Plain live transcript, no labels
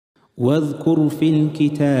واذكر في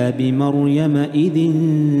الكتاب مريم إذ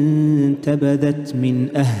انتبذت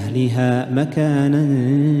من أهلها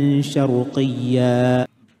مكانا شرقيا.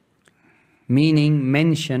 Meaning,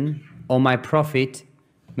 mention, O my Prophet,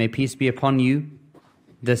 may peace be upon you,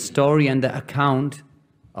 the story and the account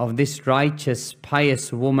of this righteous,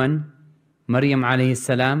 pious woman, Maryam alayhi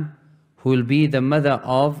salam, who will be the mother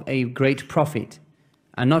of a great prophet.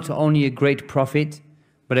 And not only a great prophet,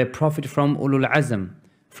 but a prophet from Ulul Azm,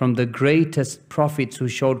 from the greatest prophets who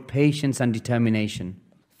showed patience and determination.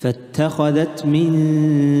 فاتخذت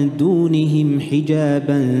من دونهم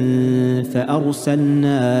حجابا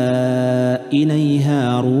فأرسلنا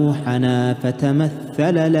إليها روحنا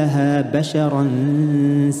فتمثل لها بشرا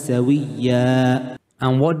سويا.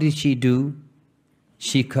 And what did she do?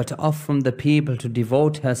 She cut off from the people to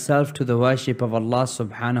devote herself to the worship of Allah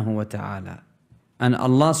subhanahu wa ta'ala. And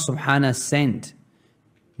Allah subhanahu sent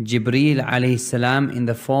Jibreel alayhi salam in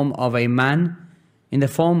the form of a man, in the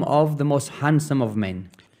form of the most handsome of men.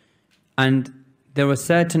 And there were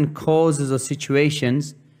certain causes or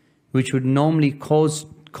situations which would normally call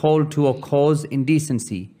to or cause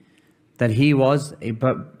indecency. That he was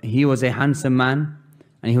a handsome man,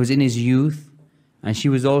 and he was in his youth, and she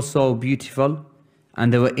was also beautiful,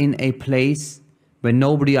 and they were in a place where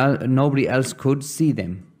nobody else could see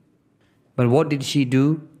them. But what did she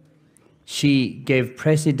do? She gave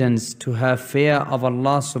precedence to her fear of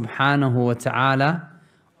Allah subhanahu wa ta'ala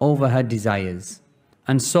over her desires.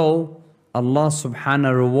 And so Allah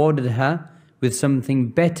subhanahu rewarded her with something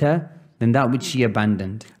better than that which she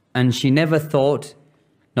abandoned. And she never thought,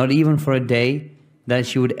 not even for a day, that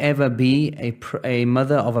she would ever be a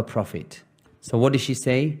mother of a prophet. So what did she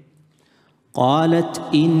say? قالت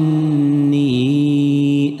إني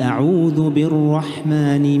أعوذ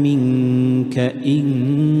بالرحمن منك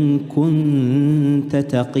إن كنت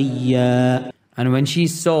تقيا. And when she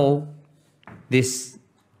saw this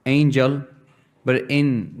angel, but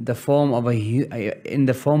in the form of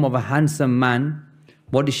a handsome man,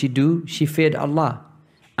 what did she do? She feared Allah,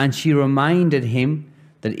 and she reminded him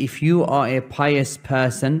that if you are a pious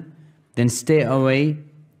person, then stay away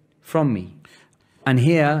from me. And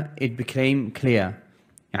here it became clear,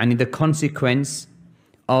 yani the consequence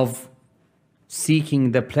of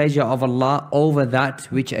seeking the pleasure of Allah over that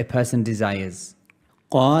which a person desires.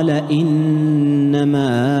 قال إنما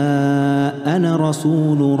أنا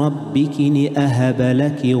رسول ربك لأهب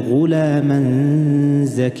لك غلاما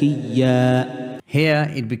زكيا.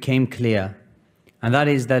 Here it became clear, and that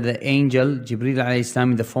is that the angel Jibreel alayhi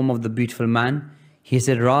salam in the form of the beautiful man, he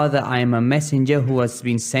said, rather I am a messenger who has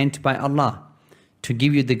been sent by Allah to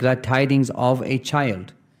give you the glad tidings of a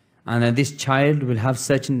child, and that this child will have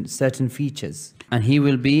certain features, and he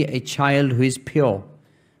will be a child who is pure,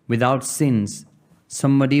 without sins,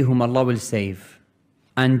 somebody whom Allah will save.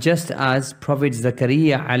 And just as Prophet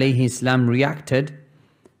Zakaria alayhi salam reacted,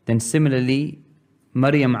 then similarly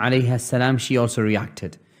Maryam alayhi salam, she also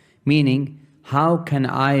reacted, meaning, how can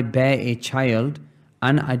I bear a child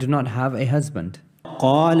and I do not have a husband?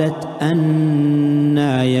 قالت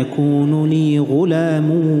أنى يكون لي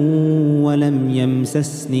غلام ولم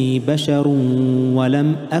يمسسني بشر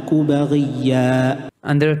ولم أك بغيا.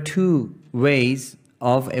 And there are two ways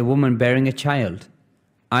of a woman bearing a child.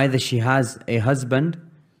 Either she has a husband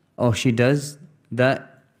or she does the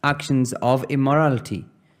actions of immorality.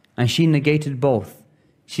 And she negated both.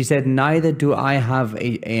 She said, neither do I have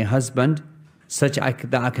a husband such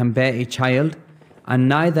that I can bear a child, and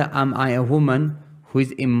neither am I a woman who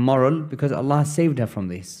is immoral, because Allah saved her from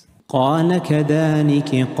this. قال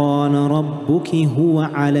كذلك قال ربك هو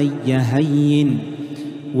علي هين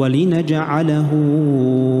ولنجعله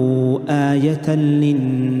آية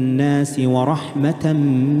للناس ورحمة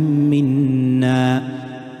منا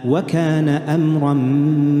وكان أمرا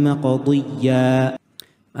مقضيا.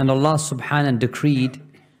 And Allah subhanahu decreed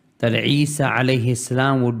that Isa alayhi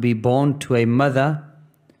salam would be born to a mother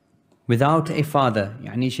without a father,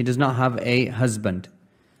 yani she does not have a husband.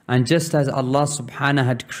 And just as Allah subhanahu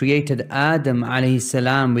had created Adam alayhi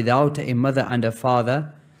salam without a mother and a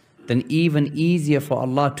father, then even easier for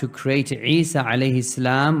Allah to create Isa alayhi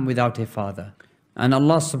salam without a father. And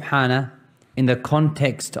Allah subhanahu, in the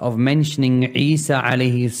context of mentioning Isa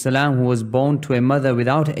alayhi salam, who was born to a mother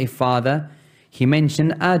without a father, He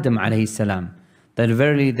mentioned Adam alayhi salam. That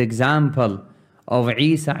verily the example of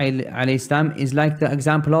Isa alayhi salam is like the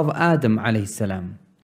example of Adam alayhi salam.